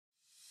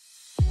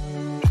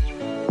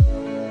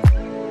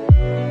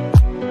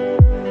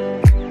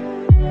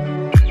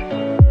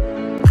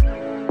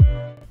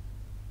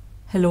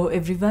Hello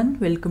everyone,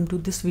 welcome to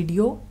this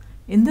video.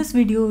 In this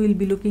video, we'll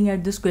be looking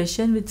at this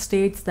question which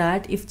states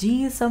that if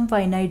G is some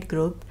finite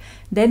group,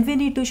 then we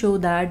need to show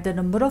that the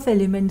number of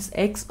elements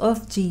x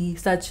of G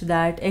such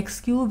that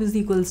x cube is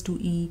equals to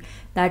E,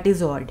 that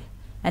is odd.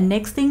 And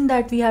next thing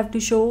that we have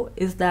to show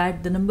is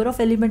that the number of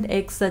element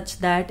x such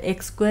that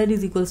x square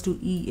is equals to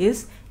E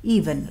is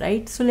even,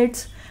 right? So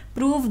let's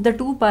prove the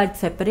two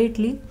parts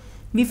separately.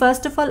 We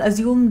first of all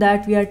assume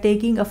that we are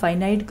taking a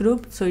finite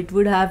group, so it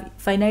would have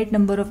finite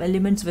number of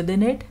elements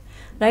within it,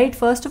 right?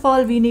 First of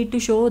all, we need to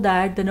show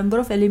that the number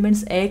of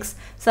elements x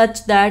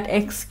such that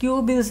x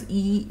cube is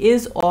E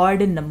is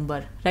odd in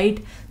number,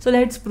 right? So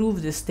let's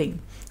prove this thing.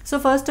 So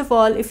first of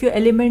all, if your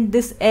element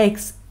this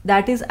x,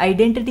 that is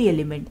identity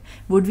element,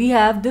 would we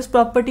have this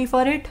property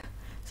for it?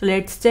 So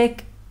let's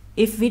check.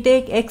 If we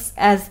take x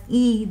as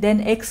E, then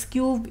x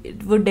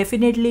cube would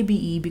definitely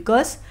be E,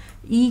 because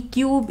E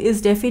cube is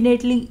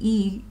definitely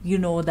E, you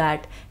know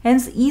that.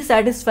 Hence E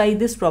satisfies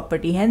this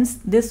property. Hence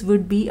this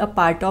would be a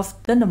part of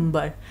the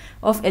number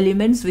of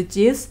elements which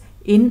is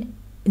in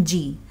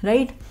G,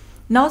 right?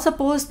 Now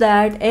suppose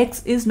that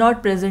x is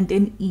not present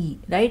in E,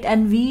 right?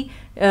 And we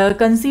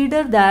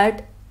consider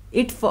that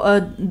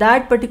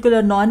that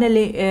particular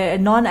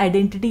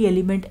non-identity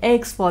element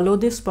x follow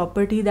this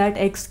property that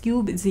x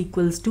cube is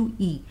equals to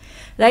E,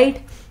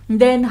 right?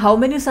 Then how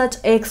many such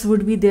x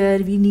would be there?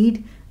 We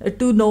need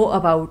to know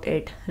about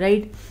it,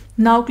 right?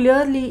 Now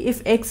clearly,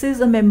 if x is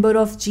a member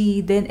of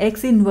G, then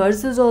x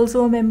inverse is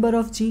also a member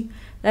of G,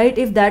 right?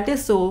 If that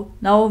is so,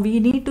 now we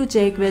need to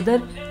check whether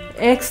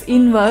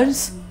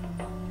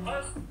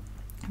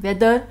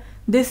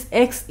this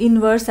x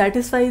inverse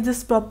satisfies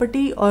this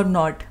property or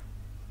not.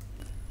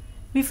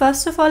 We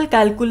first of all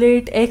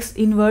calculate x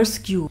inverse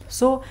cube.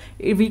 So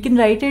we can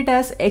write it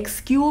as x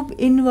cube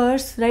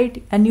inverse,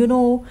 right? And you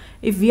know,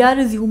 if we are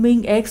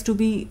assuming x to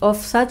be of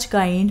such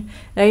kind,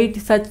 right,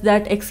 such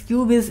that x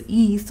cube is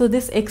E, so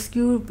this x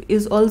cube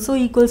is also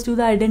equals to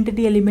the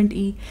identity element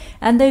E,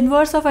 and the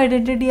inverse of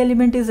identity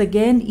element is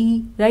again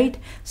E, right?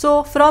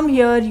 So from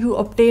here you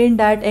obtain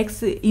that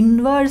x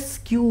inverse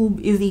cube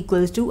is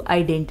equals to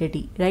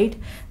identity, right?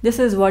 This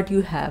is what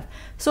you have.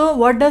 So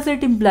what does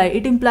it imply?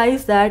 It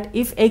implies that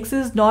if x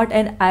is not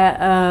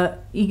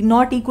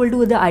not equal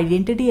to the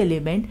identity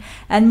element,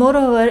 and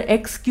moreover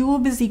x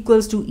cube is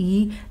equals to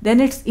E, then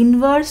its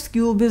inverse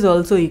cube is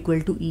also equal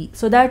to E.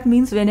 So that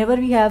means whenever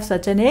we have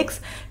such an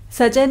x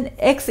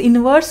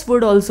inverse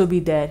would also be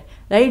there,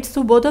 right?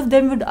 So both of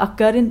them would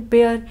occur in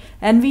pair,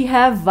 and we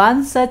have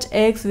one such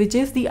x which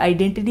is the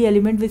identity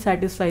element which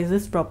satisfies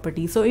this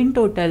property. So in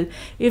total,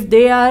 if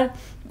they are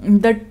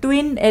the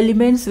twin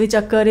elements which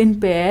occur in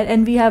pair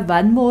and we have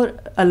one more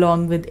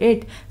along with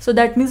it, so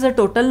that means the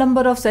total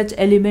number of such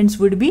elements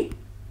would be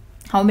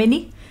how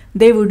many?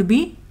 They would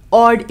be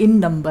odd in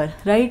number,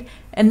 right?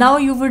 And now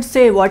you would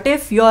say, what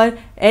if your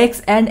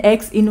x and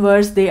x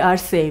inverse, they are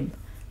same,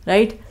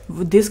 right?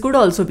 This could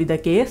also be the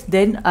case.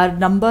 Then our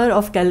number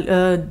of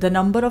the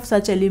number of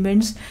such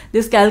elements,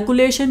 this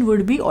calculation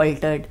would be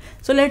altered.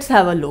 So let's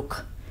have a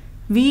look.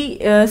 We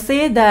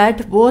say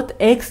that both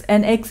x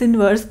and x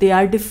inverse, they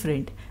are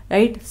different,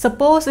 right?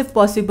 Suppose, if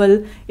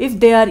possible, if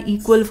they are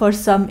equal for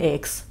some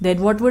x,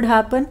 then what would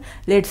happen?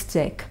 Let's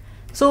check.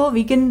 So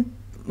we can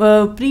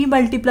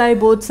pre-multiply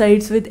both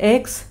sides with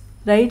x,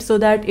 right? So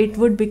that it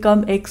would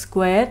become x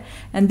square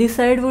and this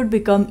side would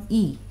become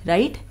E,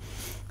 right?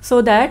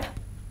 So that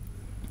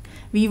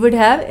we would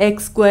have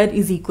x square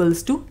is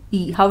equals to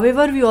E.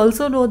 However, we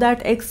also know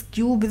that x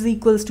cube is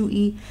equals to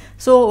E.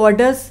 So what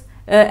does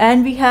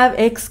and we have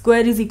x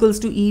square is equals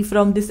to E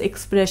from this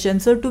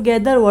expression. So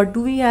together what do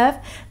we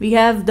have? We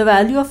have the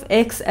value of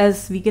x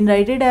as, we can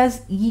write it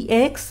as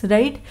Ex,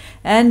 right?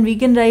 And we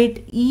can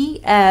write E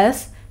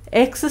as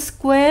x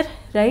square,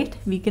 right?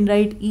 We can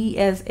write E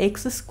as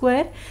x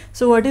square.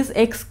 So what is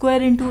x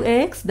square into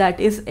x? That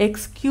is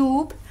x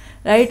cube,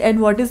 right? And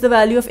what is the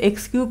value of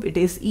x cube? It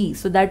is E.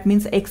 So that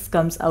means x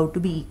comes out to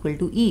be equal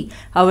to E.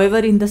 However,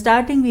 in the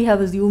starting we have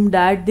assumed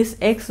that this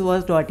x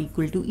was not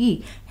equal to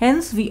E.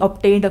 Hence we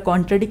obtained a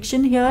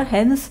contradiction here.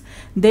 Hence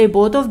they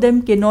both of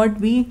them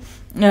cannot be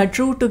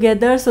true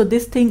together. So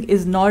this thing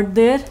is not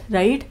there,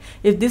 right?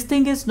 If this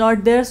thing is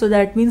not there, so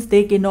that means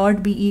they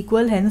cannot be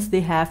equal. Hence they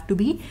have to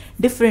be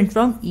different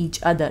from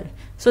each other.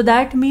 So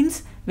that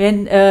means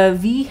when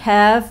we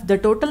have the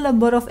total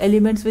number of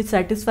elements which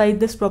satisfy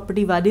this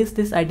property, one is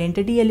this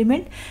identity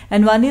element,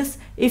 and one is,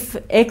 if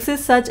x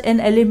is such an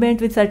element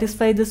which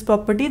satisfies this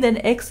property, then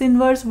x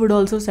inverse would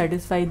also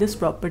satisfy this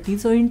property.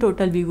 So in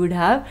total we would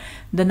have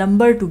the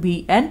number to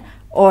be an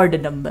odd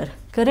number,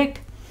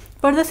 correct?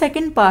 For the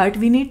second part,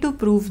 we need to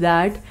prove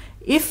that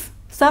if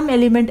some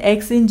element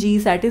x in G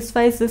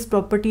satisfies this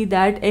property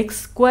that x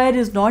square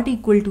is not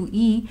equal to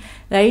E,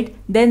 right,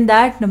 then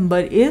that number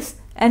is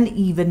an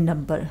even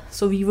number.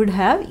 So we would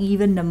have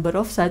even number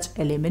of such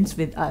elements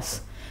with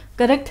us,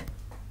 correct?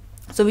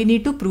 So we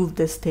need to prove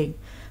this thing.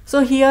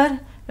 So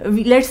here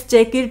let's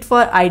check it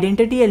for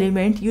identity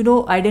element. You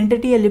know,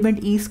 identity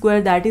element e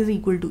square, that is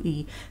equal to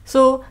e.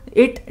 So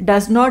it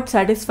does not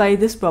satisfy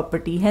this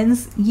property,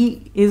 hence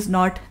e is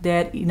not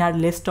there in our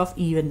list of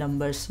even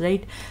numbers,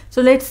 right?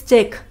 So let's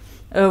check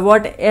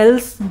what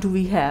else do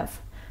we have.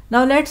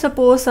 Now let's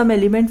suppose some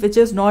element which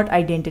is not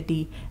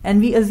identity,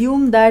 and we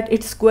assume that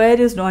its square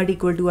is not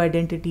equal to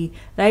identity,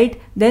 right?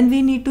 Then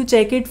we need to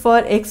check it for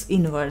x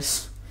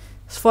inverse.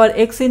 For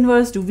x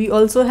inverse, do we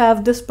also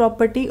have this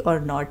property or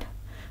not,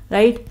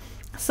 right?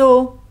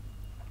 So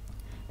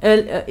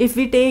if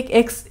we take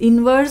x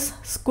inverse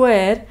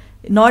square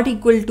not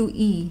equal to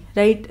e,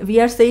 right,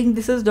 we are saying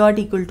this is not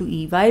equal to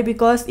e. Why?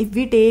 Because if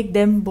we take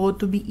them both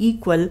to be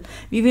equal,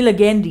 we will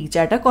again reach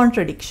at a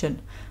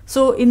contradiction.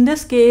 So in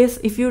this case,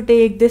 if you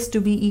take this to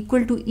be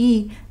equal to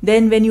e,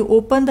 then when you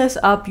open this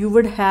up, you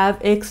would have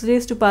x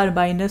raised to power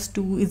minus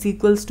 2 is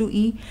equals to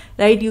e,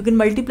 right? You can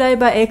multiply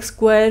by x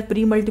square,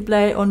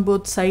 pre-multiply on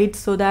both sides,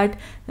 so that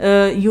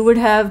you would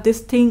have this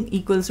thing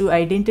equals to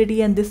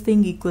identity and this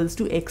thing equals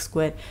to x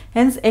square.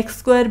 Hence x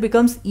square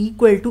becomes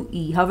equal to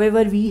e.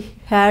 However, we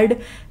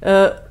had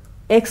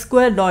x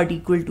square not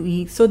equal to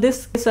e, so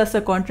this gives us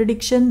a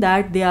contradiction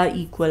that they are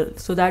equal.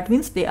 So that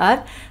means they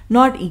are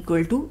not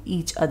equal to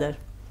each other.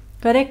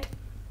 Correct?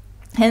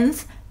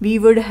 Hence we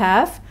would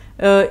have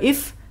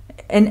if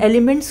an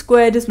element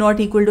square is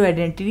not equal to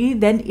identity,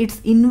 then its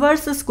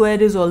inverse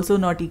square is also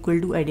not equal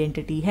to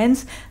identity.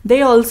 Hence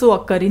they also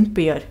occur in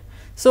pair.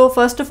 So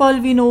first of all,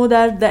 we know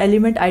that the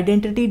element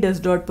identity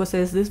does not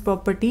possess this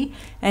property,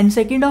 and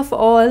second of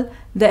all,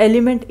 the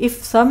element,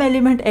 if some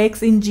element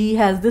x in G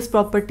has this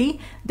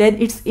property,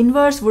 then its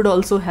inverse would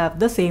also have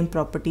the same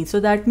property. So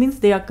that means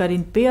they occur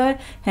in pair,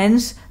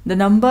 hence the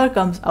number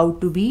comes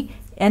out to be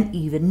an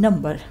even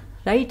number.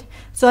 Right?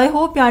 So I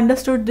hope you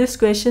understood this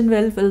question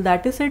well. Well,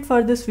 that is it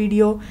for this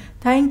video.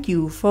 Thank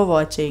you for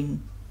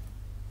watching.